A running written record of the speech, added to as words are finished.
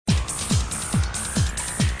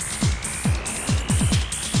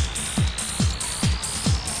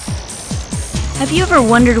Have you ever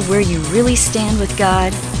wondered where you really stand with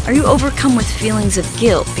God? Are you overcome with feelings of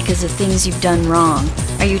guilt because of things you've done wrong?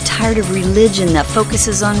 Are you tired of religion that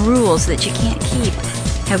focuses on rules that you can't keep?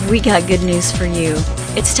 Have we got good news for you?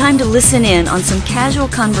 It's time to listen in on some casual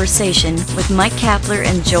conversation with Mike Kapler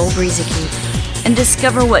and Joel Brueseke and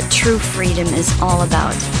discover what true freedom is all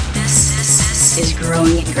about. This is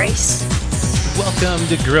Growing in Grace. Welcome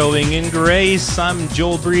to Growing in Grace. I'm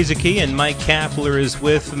Joel Brueseke and Mike Kapler is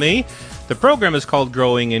with me. The program is called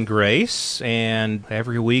Growing in Grace, and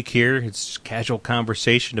every week here it's casual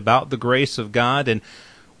conversation about the grace of God and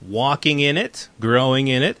walking in it, growing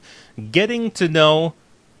in it, getting to know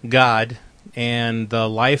God and the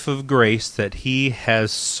life of grace that He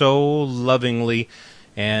has so lovingly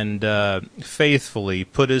and faithfully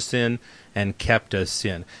put us in and kept us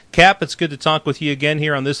in. Cap, it's good to talk with you again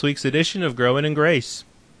here on this week's edition of Growing in Grace.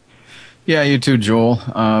 Yeah, you too, Joel.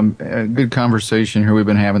 A good conversation here we've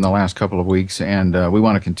been having the last couple of weeks, and we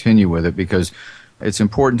want to continue with it because it's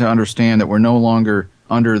important to understand that we're no longer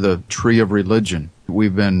under the tree of religion.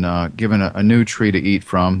 We've been given a new tree to eat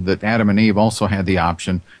from that Adam and Eve also had the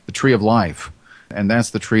option, the tree of life. And that's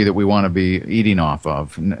the tree that we want to be eating off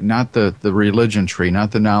of, not the religion tree,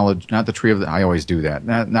 not the knowledge, not the tree of the, I always do that,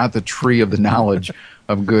 not the tree of the knowledge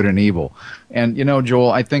of good and evil. And, you know,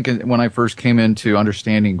 Joel, I think when I first came into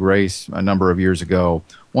understanding grace a number of years ago,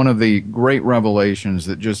 one of the great revelations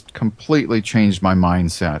that just completely changed my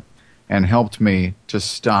mindset and helped me to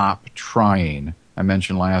stop trying. I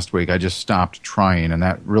mentioned last week, I just stopped trying, and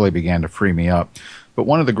that really began to free me up. But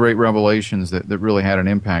one of the great revelations that really had an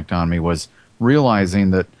impact on me was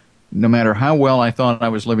realizing that no matter how well I thought I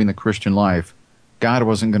was living the Christian life, God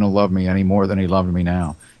wasn't going to love me any more than He loved me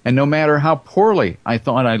now. And no matter how poorly I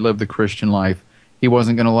thought I lived the Christian life, He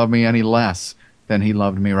wasn't going to love me any less than He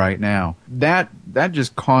loved me right now. That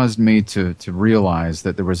just caused me to realize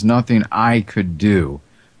that there was nothing I could do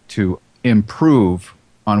to improve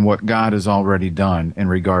on what God has already done in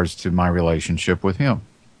regards to my relationship with Him.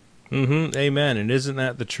 Amen. And isn't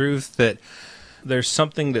that the truth that there's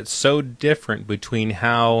something that's so different between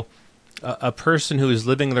how a person who is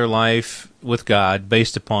living their life with God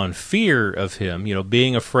based upon fear of Him, you know,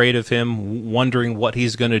 being afraid of Him, wondering what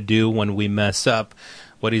He's going to do when we mess up,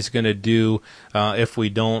 what He's going to do if we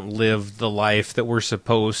don't live the life that we're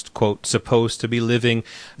supposed to be living,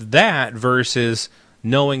 that versus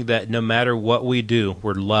knowing that no matter what we do,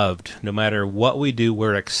 we're loved. No matter what we do,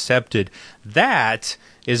 we're accepted. That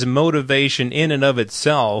is motivation in and of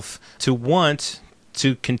itself to want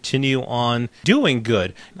to continue on doing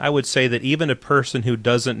good. I would say that even a person who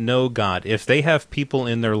doesn't know God, if they have people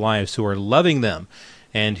in their lives who are loving them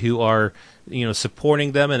and who are, you know,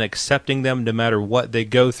 supporting them and accepting them no matter what they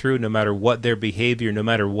go through, no matter what their behavior, no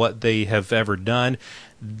matter what they have ever done,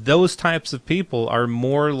 those types of people are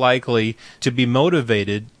more likely to be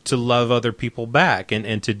motivated to love other people back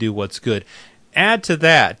and to do what's good. Add to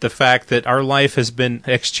that the fact that our life has been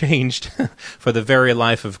exchanged for the very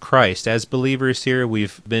life of Christ. As believers here,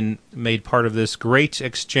 we've been made part of this great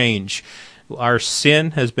exchange. Our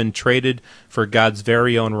sin has been traded for God's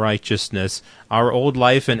very own righteousness. Our old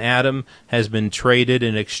life in Adam has been traded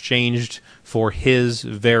and exchanged for His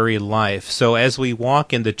very life. So as we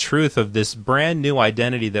walk in the truth of this brand new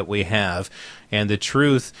identity that we have, and the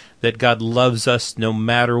truth that God loves us no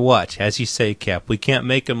matter what, as you say, Cap, we can't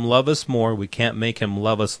make Him love us more, we can't make Him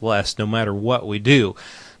love us less, no matter what we do.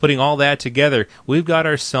 Putting all that together, we've got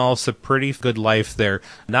ourselves a pretty good life there,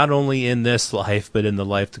 not only in this life, but in the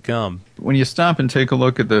life to come. When you stop and take a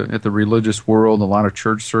look at the religious world, a lot of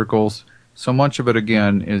church circles, so much of it,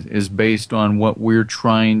 again, is based on what we're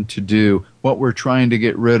trying to do, what we're trying to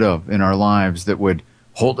get rid of in our lives that would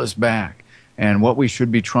hold us back, and what we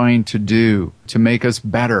should be trying to do to make us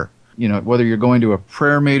better. You know, whether you're going to a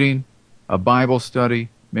prayer meeting, a Bible study,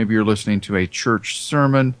 maybe you're listening to a church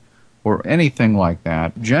sermon, or anything like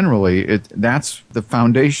that, generally, that's the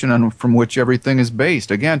foundation from which everything is based.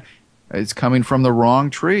 Again, it's coming from the wrong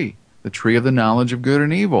tree, the tree of the knowledge of good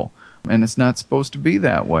and evil. And it's not supposed to be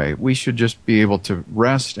that way. We should just be able to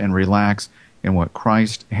rest and relax in what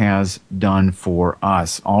Christ has done for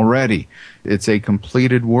us already. It's a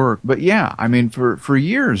completed work. But yeah, I mean, for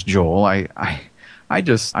years, Joel,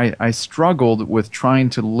 I struggled with trying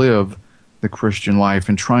to live the Christian life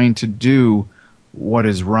and trying to do what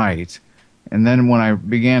is right. And then when I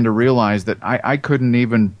began to realize that I couldn't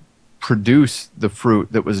even produce the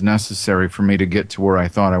fruit that was necessary for me to get to where I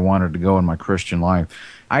thought I wanted to go in my Christian life,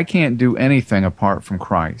 I can't do anything apart from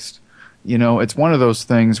Christ. You know, it's one of those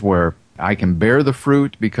things where I can bear the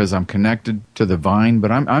fruit because I'm connected to the vine,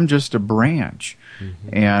 but I'm just a branch.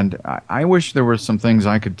 And I wish there were some things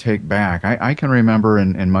I could take back. I can remember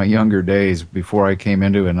in my younger days, before I came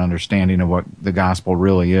into an understanding of what the gospel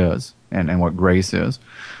really is and what grace is,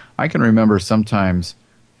 I can remember sometimes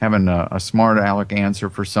having a smart aleck answer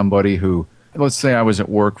for somebody who, let's say I was at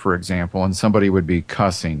work, for example, and somebody would be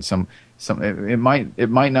cussing. It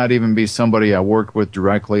might not even be somebody I worked with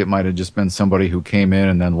directly. It might have just been somebody who came in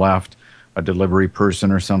and then left, a delivery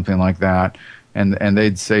person or something like that. And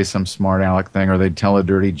they'd say some smart aleck thing, or they'd tell a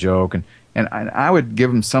dirty joke, and I would give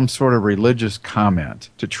them some sort of religious comment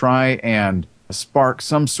to try and spark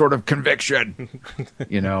some sort of conviction,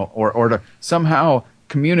 or to somehow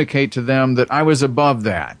communicate to them that I was above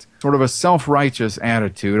that. Sort of a self-righteous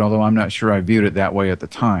attitude, although I'm not sure I viewed it that way at the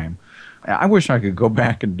time. I wish I could go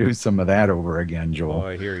back and do some of that over again, Joel. Oh,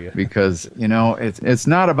 I hear you. Because, it's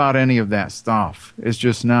not about any of that stuff. It's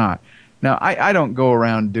just not. Now, I don't go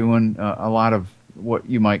around doing a lot of what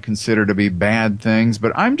you might consider to be bad things,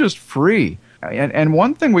 but I'm just free. And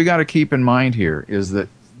one thing we got to keep in mind here is that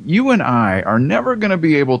you and I are never going to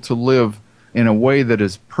be able to live in a way that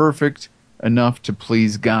is perfect enough to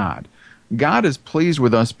please God. God is pleased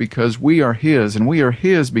with us because we are His, and we are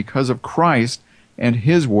His because of Christ and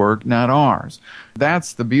His work, not ours.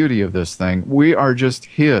 That's the beauty of this thing. We are just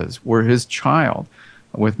His. We're His child.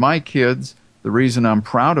 With my kids, the reason I'm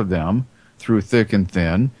proud of them through thick and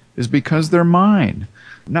thin is because they're mine,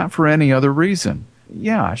 not for any other reason.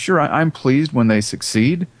 Yeah, sure, I'm pleased when they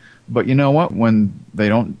succeed, but you know what? When they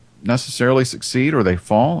don't necessarily succeed, or they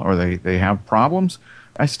fall, or they have problems,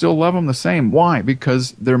 I still love them the same. Why?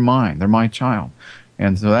 Because they're mine. They're my child.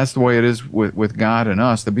 And so that's the way it is with God and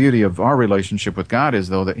us. The beauty of our relationship with God is,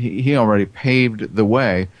 though, that He already paved the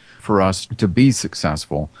way for us to be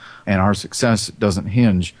successful, and our success doesn't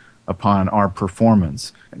hinge upon our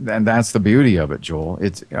performance. And that's the beauty of it, Joel.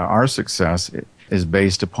 It's our success is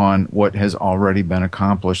based upon what has already been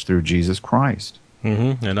accomplished through Jesus Christ.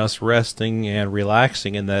 Mm-hmm. And us resting and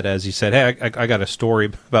relaxing in that, as you said. Hey, I got a story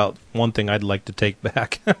about one thing I'd like to take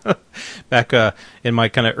back. Back in my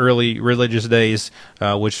kind of early religious days,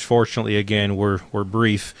 which fortunately, again, were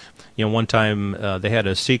brief. One time they had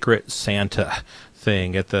a secret Santa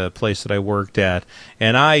thing at the place that I worked at,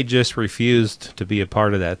 and I just refused to be a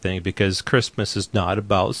part of that thing, because Christmas is not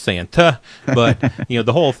about Santa, but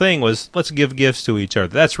the whole thing was, let's give gifts to each other.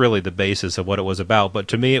 That's really the basis of what it was about. But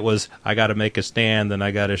to me, it was, I got to make a stand, and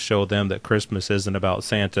I got to show them that Christmas isn't about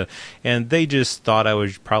Santa. And they just thought I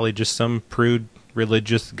was probably just some prude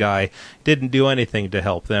religious guy. Didn't do anything to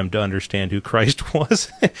help them to understand who Christ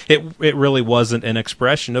was. It really wasn't an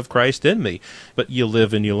expression of Christ in me. But you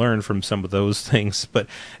live and you learn from some of those things. But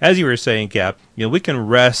as you were saying, Cap, we can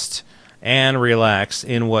rest and relax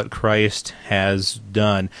in what Christ has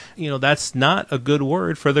done. That's not a good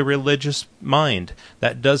word for the religious mind.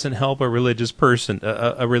 That doesn't help a religious person.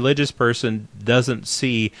 A religious person doesn't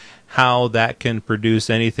see how that can produce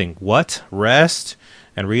anything. What? Rest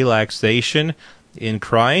and relaxation in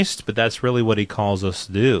Christ? But that's really what He calls us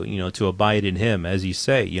to do, to abide in Him, as you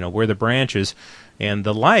say. We're the branches, and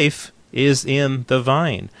the life is in the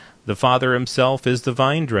vine. The Father Himself is the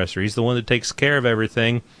vine dresser. He's the one that takes care of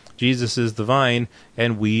everything. Jesus is the vine,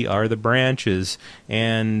 and we are the branches.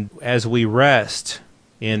 And as we rest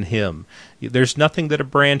in Him, there's nothing that a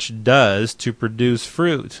branch does to produce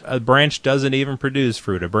fruit. A branch doesn't even produce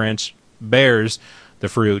fruit. A branch bears the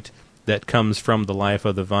fruit that comes from the life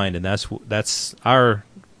of the vine, and that's our,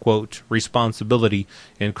 quote, responsibility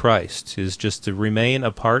in Christ, is just to remain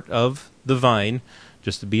a part of the vine,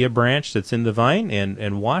 just to be a branch that's in the vine,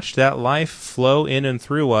 and watch that life flow in and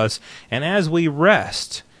through us. And as we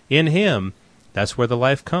rest in Him, that's where the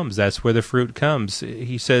life comes. That's where the fruit comes.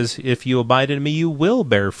 He says, if you abide in me, you will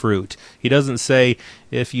bear fruit. He doesn't say,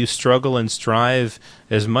 if you struggle and strive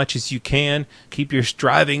as much as you can, keep your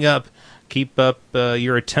striving up, keep up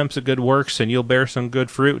your attempts at good works, and you'll bear some good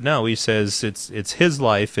fruit. No, He says it's His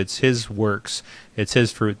life, it's His works, it's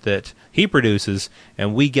His fruit that He produces,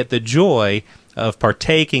 and we get the joy of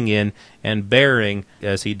partaking in and bearing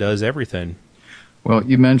as He does everything. Well,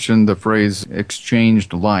 you mentioned the phrase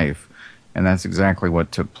exchanged life, and that's exactly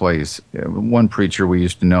what took place. One preacher we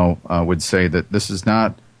used to know would say that this is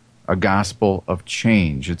not a gospel of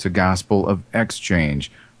change, it's a gospel of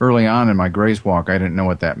exchange. Early on in my grace walk, I didn't know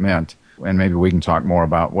what that meant. And maybe we can talk more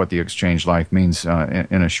about what the exchange life means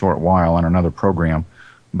in a short while on another program.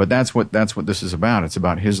 But that's what this is about. It's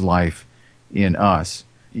about His life in us.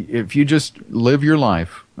 If you just live your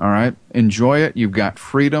life, all right, enjoy it, you've got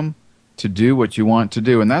freedom to do what you want to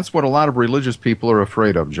do. And that's what a lot of religious people are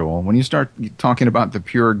afraid of, Joel. When you start talking about the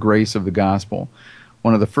pure grace of the gospel,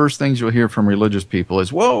 one of the first things you'll hear from religious people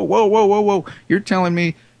is, whoa, whoa, whoa, whoa, whoa, you're telling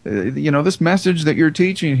me, this message that you're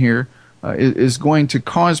teaching here is going to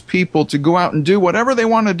cause people to go out and do whatever they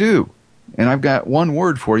want to do. And I've got one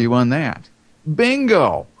word for you on that.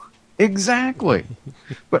 Bingo! Exactly.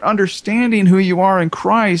 But understanding who you are in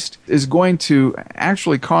Christ is going to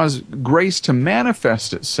actually cause grace to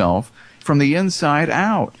manifest itself from the inside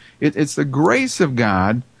out. It's the grace of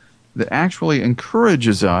God that actually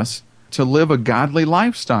encourages us to live a godly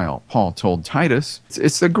lifestyle, Paul told Titus.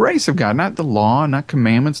 It's the grace of God, not the law, not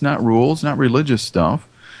commandments, not rules, not religious stuff.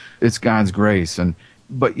 It's God's grace.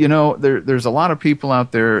 But there's a lot of people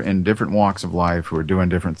out there in different walks of life who are doing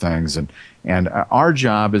different things, and our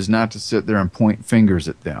job is not to sit there and point fingers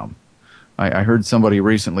at them. I heard somebody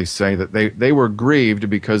recently say that they were grieved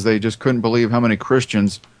because they just couldn't believe how many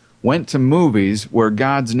Christians went to movies where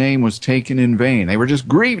God's name was taken in vain. They were just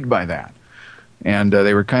grieved by that. And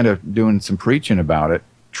they were kind of doing some preaching about it,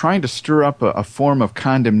 trying to stir up a form of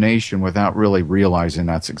condemnation without really realizing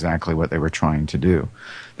that's exactly what they were trying to do.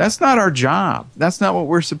 That's not our job. That's not what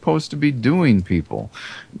we're supposed to be doing, people.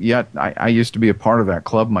 Yet, I used to be a part of that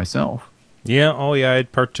club myself. Yeah, I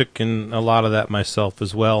partook in a lot of that myself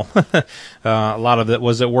as well. A lot of it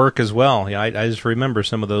was at work as well. I just remember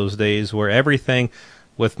some of those days where everything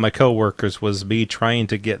with my coworkers was me trying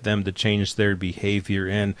to get them to change their behavior,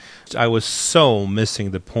 and I was so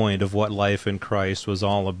missing the point of what life in Christ was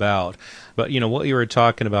all about. But what you were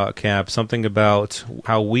talking about, Cap, something about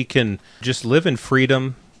how we can just live in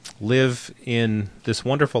freedom, live in this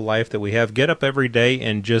wonderful life that we have, get up every day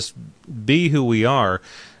and just be who we are.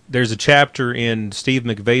 There's a chapter in Steve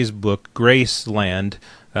McVeigh's book, Graceland,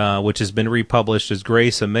 which has been republished as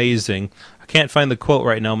Grace Amazing. I can't find the quote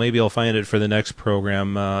right now. Maybe I'll find it for the next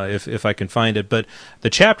program if I can find it. But the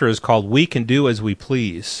chapter is called We Can Do As We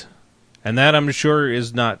Please. And that, I'm sure,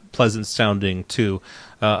 is not pleasant sounding to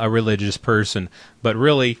a religious person. But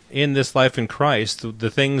really, in this life in Christ,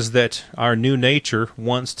 the things that our new nature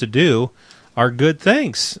wants to do are good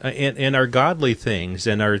things and are godly things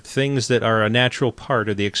and are things that are a natural part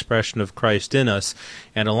of the expression of Christ in us.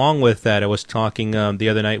 And along with that, I was talking the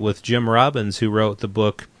other night with Jim Robbins, who wrote the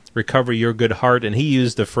book Recover Your Good Heart, and he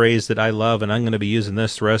used the phrase that I love, and I'm going to be using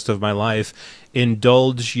this the rest of my life: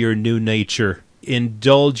 indulge your new nature.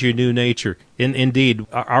 Indulge your new nature. Indeed,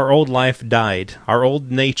 our old life died. Our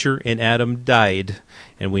old nature in Adam died,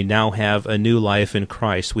 and we now have a new life in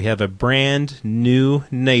Christ. We have a brand new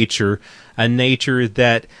nature, a nature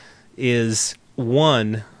that is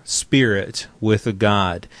one spirit with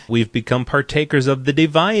God. We've become partakers of the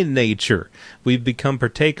divine nature. We've become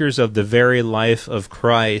partakers of the very life of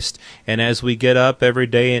Christ. And as we get up every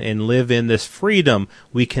day and live in this freedom,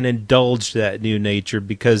 we can indulge that new nature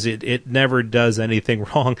because it never does anything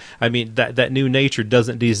wrong. I mean, that new nature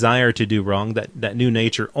doesn't desire to do wrong. That new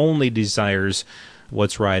nature only desires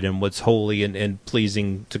what's right and what's holy and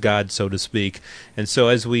pleasing to God, so to speak. And so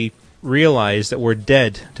as we realize that we're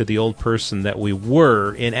dead to the old person that we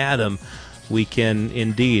were in Adam, we can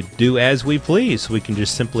indeed do as we please. We can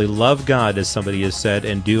just simply love God, as somebody has said,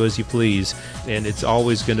 and do as you please. And it's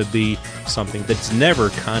always going to be something that's never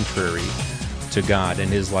contrary to God and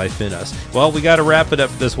His life in us. Well, we got to wrap it up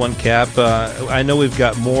this one, Cap. I know we've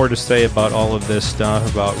got more to say about all of this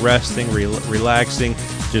stuff, about resting, relaxing,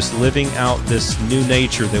 just living out this new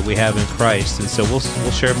nature that we have in Christ. And so we'll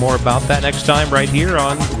share more about that next time right here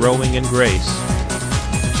on Growing in Grace.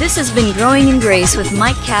 This has been Growing in Grace with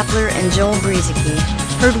Mike Kapler and Joel Brizicki,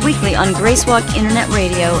 heard weekly on Gracewalk Internet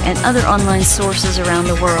Radio and other online sources around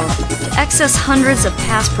the world. To access hundreds of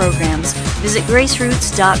past programs, visit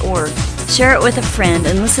graceroots.org. Share it with a friend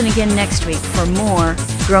and listen again next week for more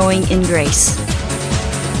Growing in Grace.